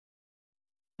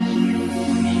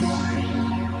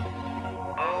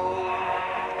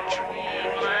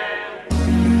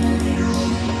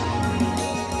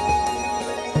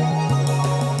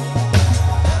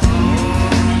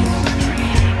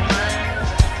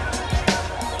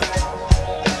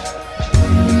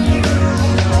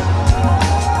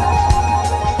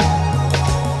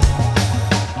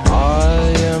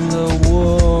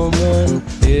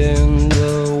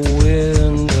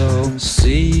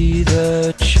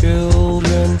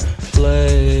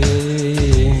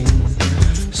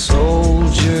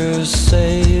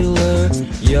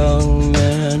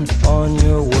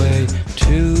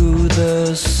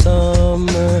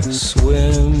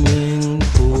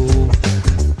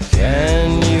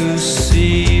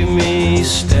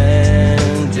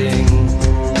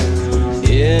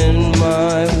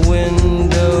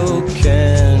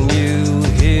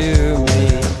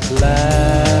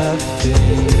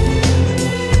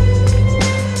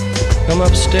Come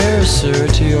upstairs, sir,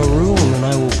 to your room, and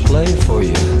I will play for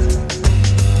you.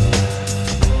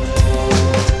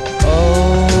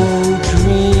 Oh,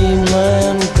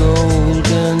 dreamland,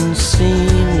 golden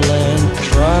scene land,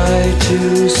 try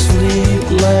to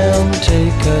sleep, lamb,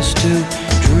 take us to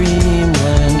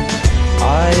dreamland.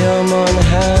 I am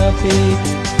unhappy,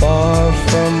 far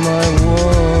from my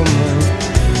woman.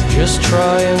 Just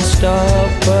try and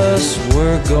stop us,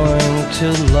 we're going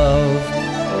to love.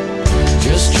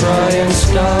 Just try and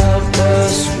stop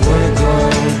us, we're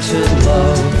going to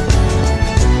love.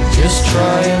 Just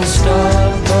try and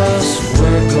stop us,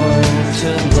 we're going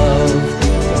to love.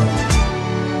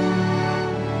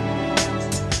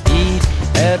 Eat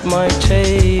at my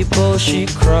table, she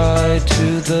cried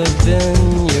to the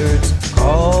vineyards,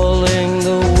 calling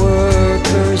the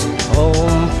workers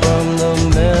home from the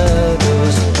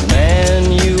meadows.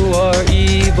 Man, you are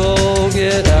evil,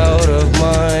 get out of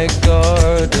my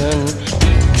garden.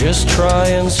 Just try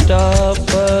and stop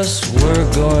us, we're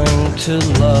going to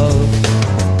love.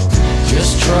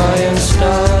 Just try and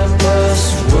stop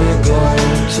us, we're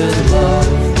going to love.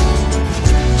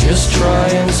 Just try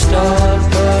and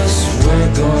stop us,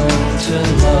 we're going to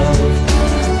love.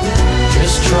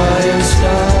 Just try and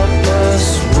stop us,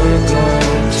 we're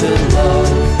going to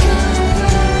love.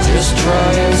 Just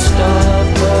try and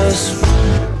stop us,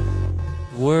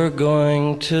 we're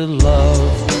going to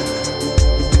love.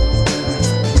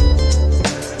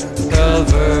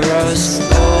 Cover us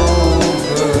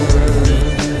over,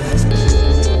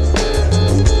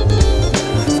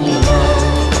 love.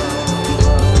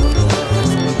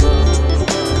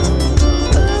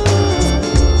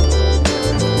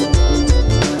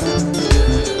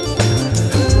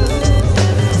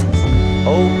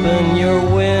 Open your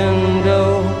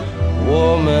window,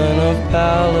 woman of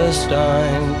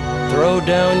Palestine, throw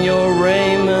down your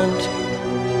raiment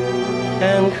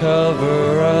and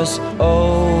cover us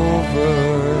over.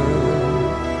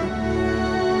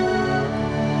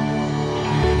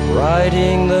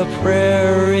 Riding the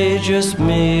prairie, just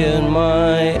me and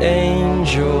my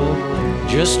angel.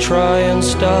 Just try and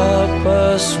stop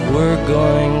us, we're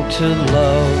going to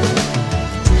love.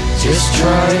 Just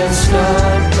try and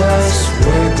stop us,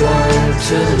 we're going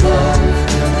to love.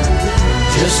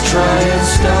 Just try and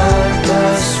stop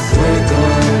us, we're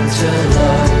going to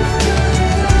love.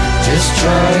 Just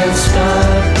try and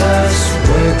stop us,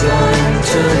 we're going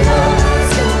to love.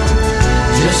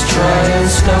 Just try and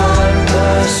stop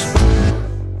us,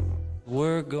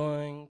 we're going